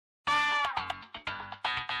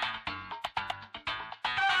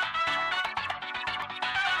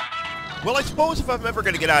Well, I suppose if I'm ever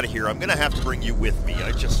going to get out of here, I'm going to have to bring you with me.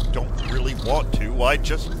 I just don't really want to. I'd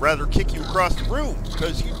just rather kick you across the room,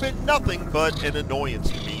 because you've been nothing but an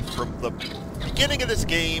annoyance to me from the beginning of this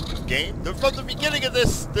from the beginning of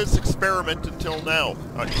this experiment until now.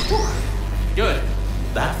 Good.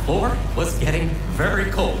 That floor was getting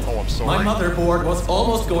very cold. Oh, I'm sorry. My motherboard was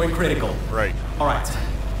almost going critical. Right. All right.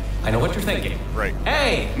 I know what you're thinking. Right.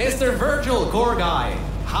 Hey, Mr. Virgil, core guy.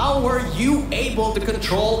 How were you able to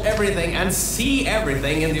control everything and see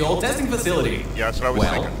everything in the old testing facility? Yeah, that's what I was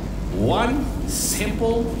thinking. One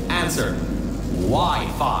simple answer.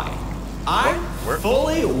 Wi-Fi. I'm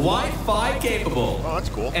fully Wi-Fi capable. Oh, that's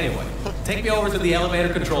cool. Anyway, take me over to the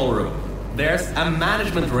elevator control room. There's a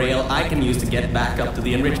management rail I can use to get back up to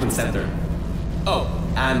the enrichment center. Oh,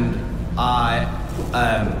 and I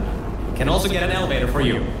can also get an elevator for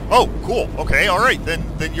you. Oh, cool. Okay, all right.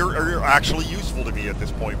 Then you're actually useful to me at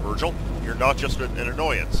this point, Virgil. You're not just an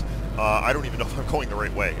annoyance. I don't even know if I'm going the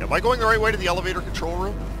right way. Am I going the right way to the elevator control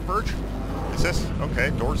room, Virg? Is this?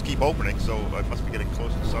 Okay, doors keep opening, so I must be getting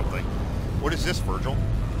close to something. What is this, Virgil?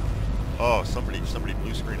 Oh, somebody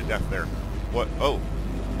blue screen to death there. What? Oh.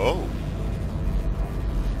 Oh.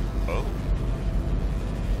 Oh.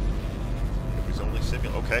 It was only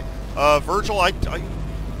okay. Virgil,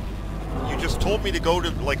 you just told me to go to,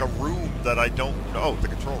 like, a room that I don't know. The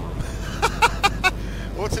control room.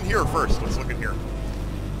 What's in here first? Let's look in here.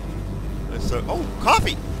 Oh,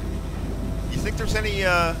 coffee! You think there's any,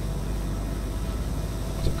 some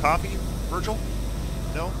coffee, Virgil?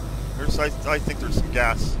 No? I think there's some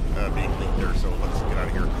gas being leaked there, so let's get out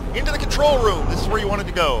of here. Into the control room! This is where you wanted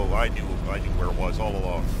to go. I knew where it was all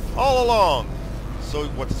along. All along! So,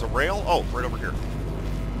 what's the rail? Oh, right over here.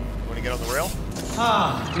 Want to get on the rail?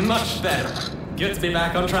 Ah, much better. Good to be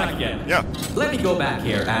back on track again. Yeah. Let me go back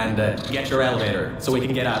here and get your elevator so we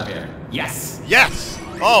can get out of here. Yes. Yes!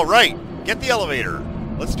 All right. Get the elevator.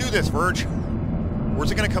 Let's do this, Virg.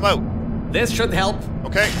 Where's it going to come out? This should help.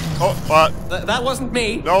 Okay. Oh, that wasn't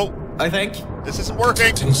me. No. I think. This isn't working.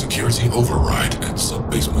 Detecting security override at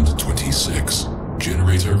sub-basement 26.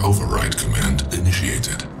 Generator override command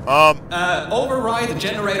initiated. Override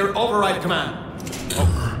generator override command.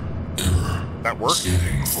 Error. That worked?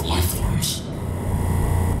 Scanning for life forms.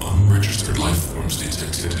 Unregistered life forms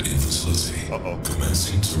detected in facility. Uh-oh.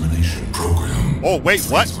 Commencing termination program. Oh, wait,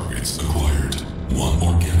 what? Targets acquired. 1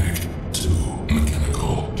 organic, 2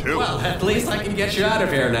 mechanical. 2. Well, at least I can get you out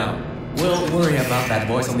of here now. We'll worry about that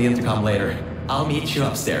voice on the intercom later. I'll meet you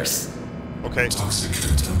upstairs. Okay. Toxic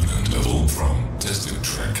contaminant level from testing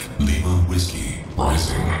track Lima Whiskey.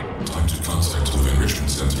 Rising. Time to contact of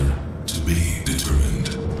enrichment center to be determined.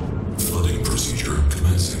 Flooding procedure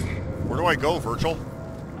commencing. Where do I go, Virgil?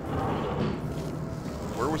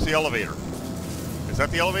 Where was the elevator? Is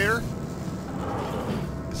that the elevator?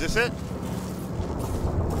 Is this it?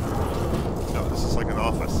 No, this is like an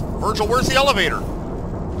office. Virgil, where's the elevator?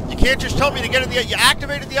 You can't just tell me to get in the... You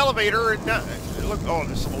activated the elevator and... look, oh,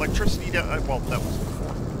 there's some electricity down... well, that was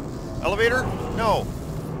before. Elevator? No.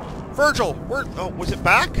 Virgil, where... Oh, was it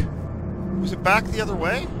back? Was it back the other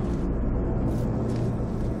way?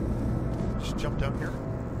 Just jump down here.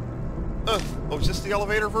 Oh, is this the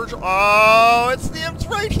elevator, Virgil? Oh, it's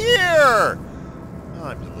right here!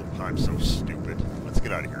 Oh, I'm so stupid. Let's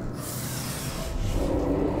get out of here.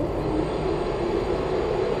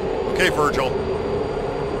 Okay, Virgil.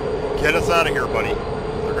 Get us out of here, buddy.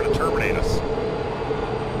 They're going to terminate us.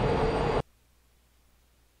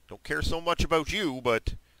 Don't care so much about you,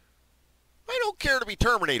 but I don't care to be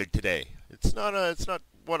terminated today. It's not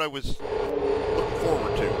what I was looking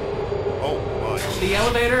forward to. Oh, my. The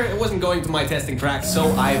elevator, it wasn't going to my testing track,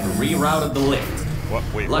 so I've rerouted the lift. What?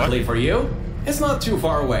 Wait, Luckily what? for you, it's not too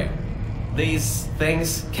far away. These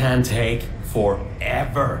things can take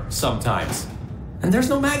forever sometimes. And there's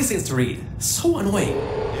no magazines to read. So annoying.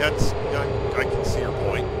 Yeah, I can see your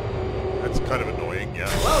point. That's kind of annoying, yeah.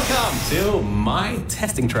 Welcome to my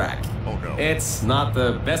testing track. Oh, no. It's not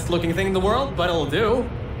the best looking thing in the world, but it'll do.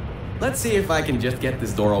 Let's see if I can just get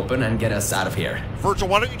this door open and get us out of here. Virgil,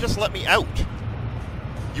 why don't you just let me out?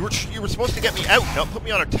 You were supposed to get me out, not put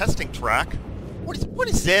me on a testing track. What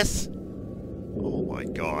is this? Oh my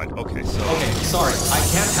god. Okay, so... Okay, sorry. I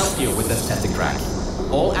can't help you with this testing track.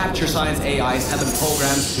 All Apture Science AIs have been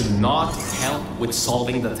programmed to not help with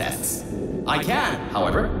solving the tests. I can,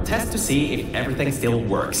 however, test to see if everything still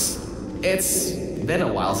works. It's been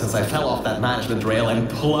a while since I fell off that management rail and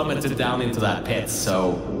plummeted down into that pit,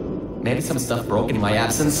 so maybe some stuff broke in my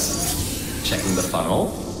absence. Checking the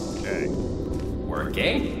funnel. Okay.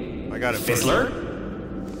 Working. I got it. Fizzler.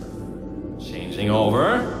 Changing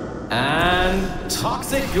over. And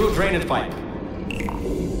toxic goo drainage pipe.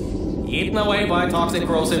 eaten away by toxic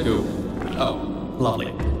corrosive goo. Oh,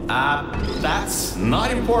 lovely. That's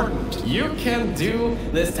not important. You can do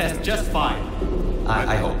this test just fine.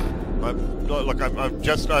 I hope. Look, I'm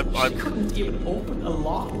just. You couldn't even open a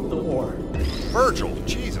locked door. Virgil,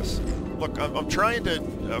 Jesus. Look, I'm trying to.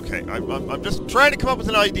 Okay, I'm just trying to come up with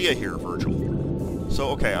an idea here, Virgil. So,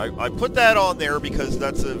 okay, I put that on there because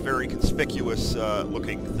that's a very conspicuous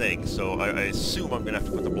looking thing. So I assume I'm going to have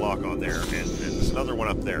to put the block on there, and there's another one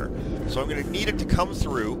up there. So I'm going to need it to come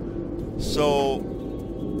through. So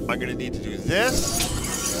I'm going to need to do this.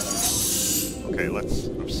 Okay,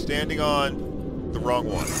 I'm standing on the wrong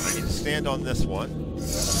one. I need to stand on this one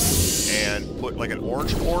and put like an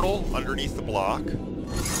orange portal underneath the block.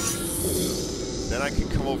 Then I can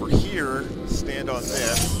come over here, stand on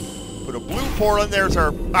this. Put a blue portal in there. It's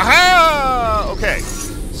our... Aha! Okay.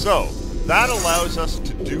 So, that allows us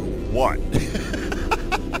to do what?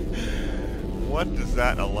 What does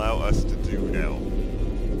that allow us to do now?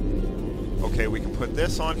 Okay, we can put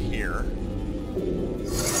this on here.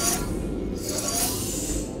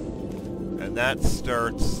 And that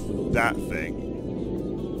starts that thing.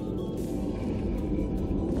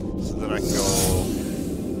 So then I can go...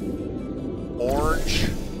 orange,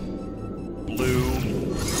 blue...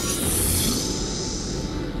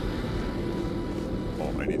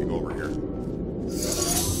 I need to go over here.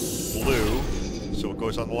 Blue, so it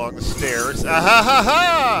goes along the stairs. Ah ha ha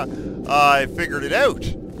ha! I figured it out.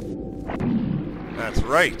 That's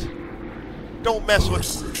right. Don't mess with.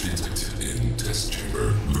 Search detected in test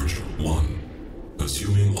chamber Virgil 1.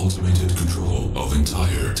 Assuming automated control of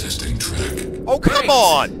entire testing track. Oh, come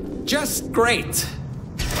on! Just great.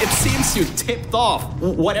 It seems you tipped off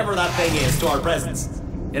whatever that thing is to our presence.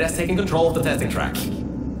 It has taken control of the testing track.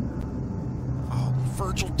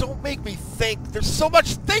 Virgil, don't make me think. There's so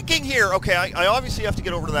much thinking here. Okay, I obviously have to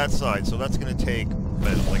get over to that side, so that's going to take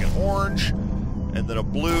like an orange, and then a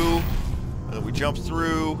blue, and then we jump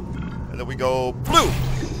through, and then we go blue.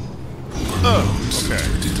 Okay.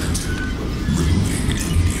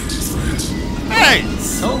 Hey!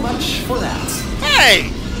 So much for that. Hey!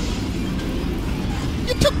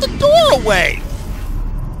 You took the door away!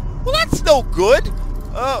 Well, that's no good.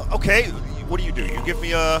 Okay, what do? You give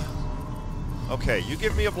me a... Okay, you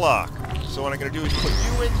give me a block. So what I'm going to do is put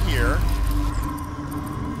you in here.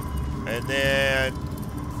 And then...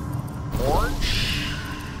 orange.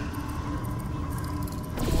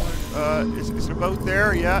 Is it about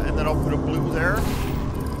there? Yeah, and then I'll put a blue there.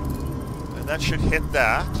 And that should hit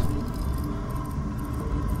that.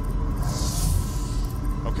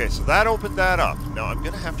 Okay, so that opened that up. Now I'm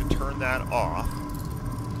going to have to turn that off.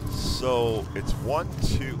 So it's 1,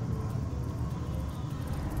 2...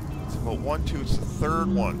 Well, 1, 2, it's the third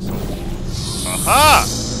one. So, aha!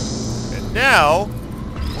 And now,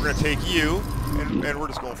 we're going to take you, and we're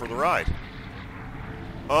just going for the ride.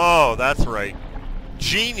 Oh, that's right.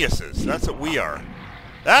 Geniuses. That's what we are.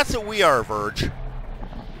 That's what we are, Virg.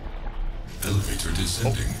 Elevator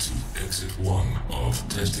descending to exit 1 of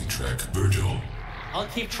testing track Virgil. I'll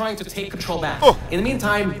keep trying to take control back. Oh. In the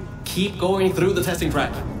meantime, keep going through the testing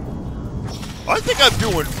track. I think I'm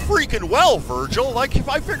doing freaking well, Virgil. Like, if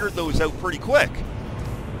I figured those out pretty quick.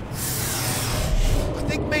 I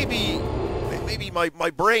think maybe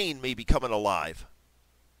my brain may be coming alive.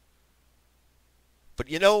 But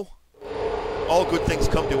you know, all good things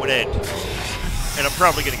come to an end. And I'm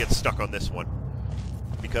probably going to get stuck on this one.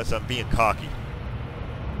 Because I'm being cocky.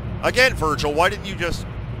 Again, Virgil, why didn't you just...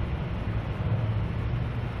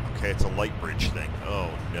 Okay, it's a light bridge thing.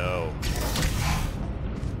 Oh, no.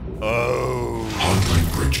 Oh.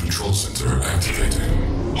 Hardlight bridge control center activating.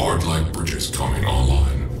 Hardlight bridges coming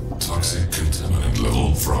online. Toxic contaminant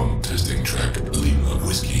level from testing track Lima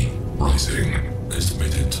Whiskey rising.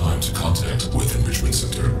 Estimated time to contact with enrichment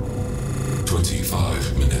center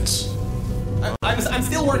 25 minutes. I'm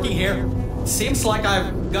still working here. Seems like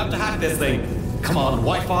I've got to hack this thing. Come on,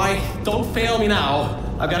 Wi-Fi, don't fail me now.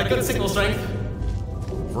 I've got a good signal strength.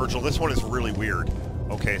 Virgil, this one is really weird.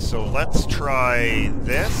 Okay, so let's try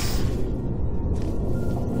this.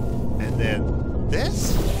 And then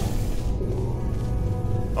this.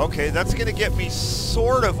 Okay, that's going to get me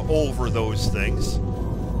sort of over those things.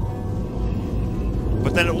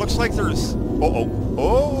 But then it looks like there's...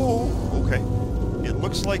 Oh, okay. It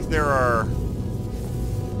looks like there are...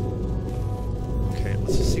 Okay,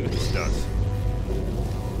 let's just see what this does.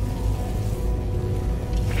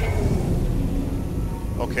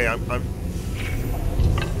 Okay, I'm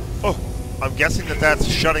guessing that's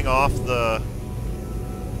shutting off the...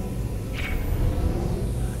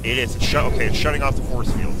 It is. It's shutting off the force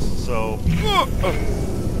fields. So...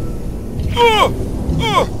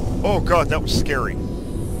 Oh god, that was scary.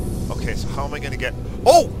 Okay, so how am I going to get...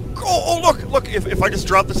 Oh! Oh, look! Look, if I just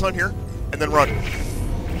drop this on here and then run.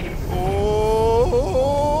 Oh!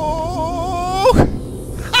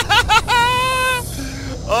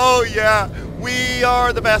 Oh, yeah. We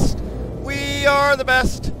are the best. We are the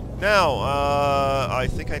best. Now, I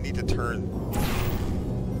think I need to turn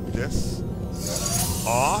this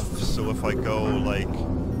off. So if I go, like,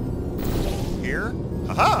 here.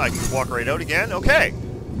 Aha! I can walk right out again. Okay.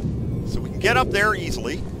 So we can get up there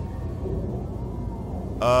easily.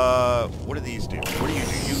 What do these do? What do?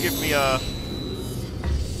 You give me a...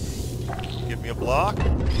 Give me a block.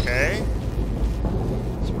 Okay.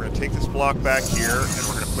 So we're going to take this block back here, and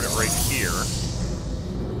we're going to put it right here.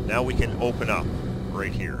 Now we can open up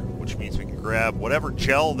right here, which means we can grab whatever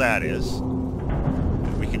gel that is,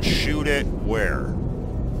 and we can shoot it where?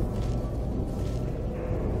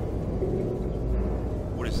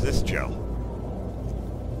 What is this gel?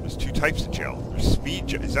 There's two types of gel. There's speed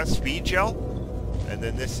gel. Is that speed gel? And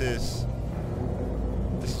then this is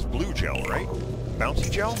blue gel, right? Bouncy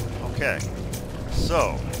gel? Okay.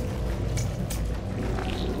 So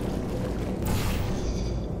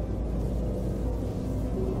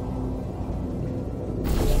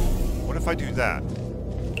what if I do that?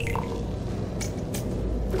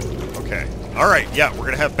 Okay. Alright, yeah, we're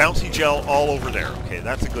gonna have bouncy gel all over there. Okay,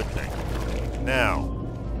 that's a good thing. Now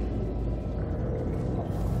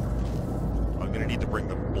I'm gonna need to bring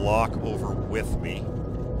the block over with me.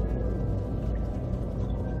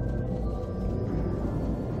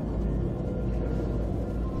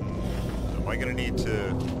 Am I gonna need to...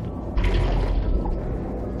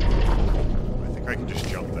 I think I can just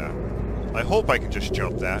jump that. I hope I can just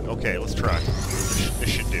jump that. Okay, let's try. This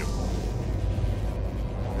should do.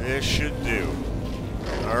 This should do.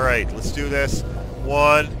 Alright, let's do this.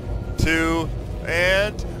 1, 2,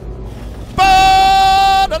 and...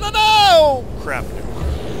 No! Crap.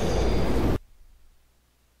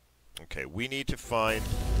 Okay, we need to find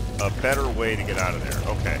a better way to get out of there.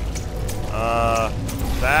 Okay.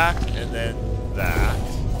 That, and then that.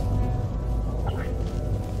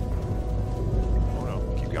 Oh no,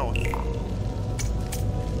 keep going.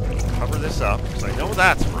 Cover this up, because I know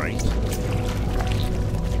that's right.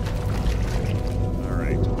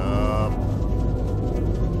 Alright,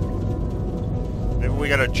 maybe we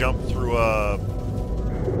gotta jump through a...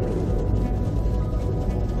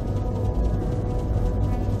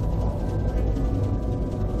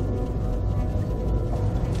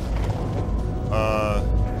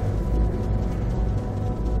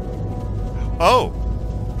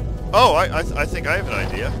 Oh, I think I have an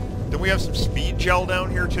idea. Don't we have some speed gel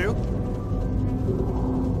down here too?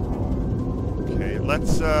 Okay,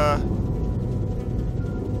 let's alright,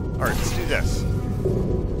 let's do this.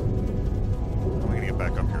 I'm gonna get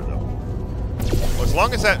back up here though. Well, as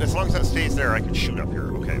long as that stays there, I can shoot up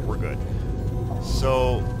here. Okay, we're good.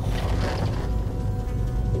 So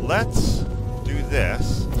let's do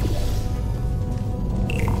this.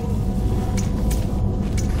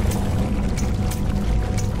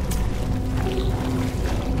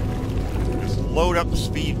 Load up the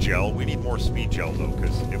speed gel. We need more speed gel though,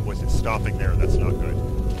 because it's stopping there. That's not good.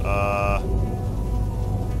 If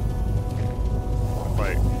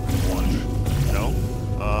I plunge, no.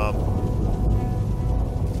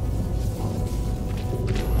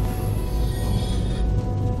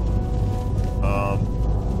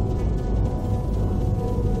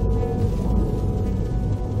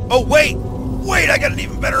 Oh wait, I got an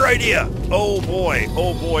even better idea. Oh boy,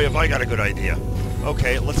 have I got a good idea.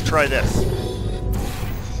 Okay, let's try this.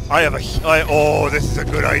 Oh, this is a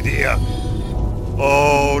good idea.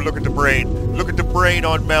 Oh, look at the brain. Look at the brain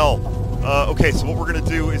on Mel. Okay, so what we're going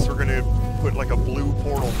to do is we're going to put like a blue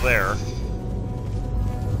portal there.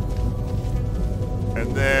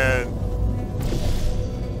 And then...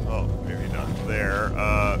 Oh, maybe not there.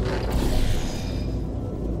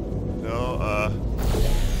 No,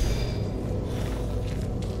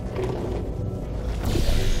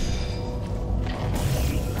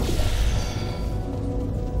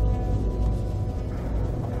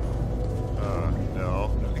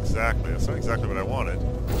 that's not exactly what I wanted.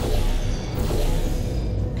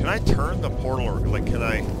 Can I turn the portal, or like, can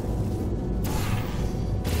I...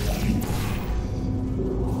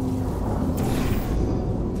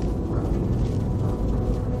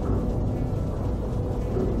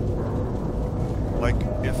 Like,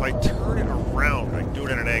 if I turn it around, I can do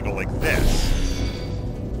it at an angle like this.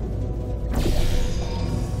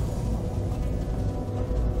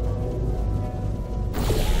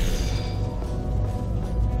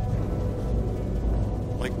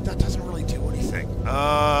 That doesn't really do anything.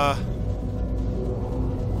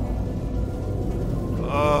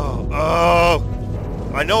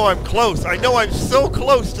 know I'm close. I know I'm so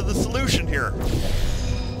close to the solution here.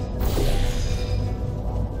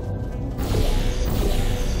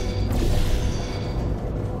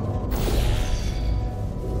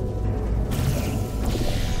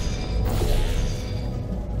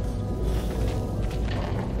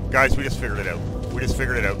 Guys, we just figured it out. We just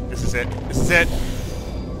figured it out. This is it. This is it.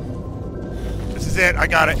 This is it. I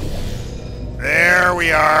got it. There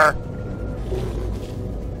we are.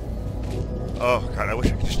 Oh, God, I wish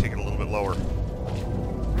I could just take it a little bit lower.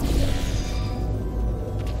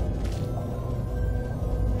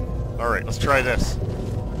 Alright, let's try this.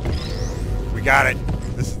 We got it.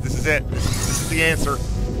 This is it. This is the answer.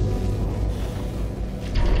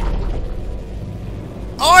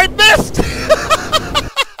 Oh, I missed!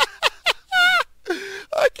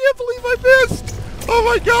 I can't believe I missed! Oh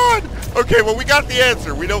my God! Okay, well we got the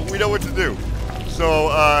answer. We know what to do.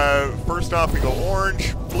 So first off, we go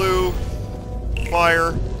orange, blue,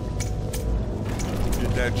 fire.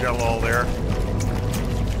 Get that gel all there,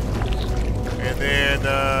 and then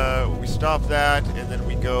we stop that, and then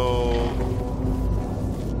we go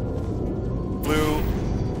blue,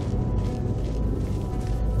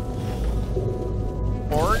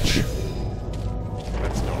 orange.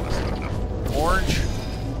 That's not enough. Orange.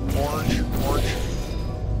 Orange, orange.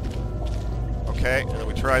 Okay, and then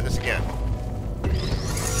we try this again.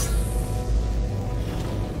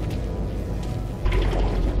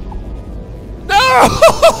 No!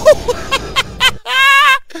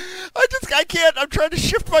 I can't. I'm trying to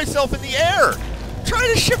shift myself in the air. I'm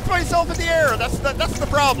trying to shift myself in the air. That's the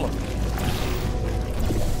problem.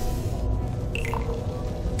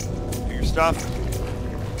 Do your stuff.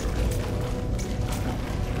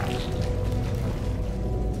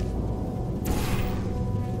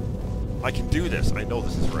 I can do this. I know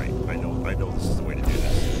this is right. I know this is the way to do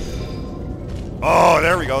this. Oh,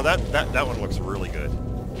 there we go. That one looks really good.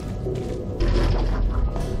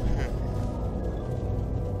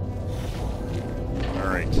 All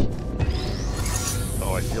right.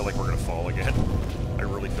 Oh, I feel like we're gonna fall again. I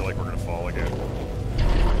really feel like we're gonna fall again.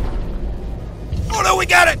 Oh no, we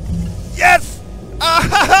got it! Yes! Ah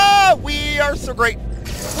ha ha! We are so great.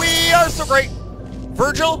 We are so great.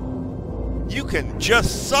 Virgil, you can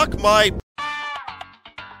just suck my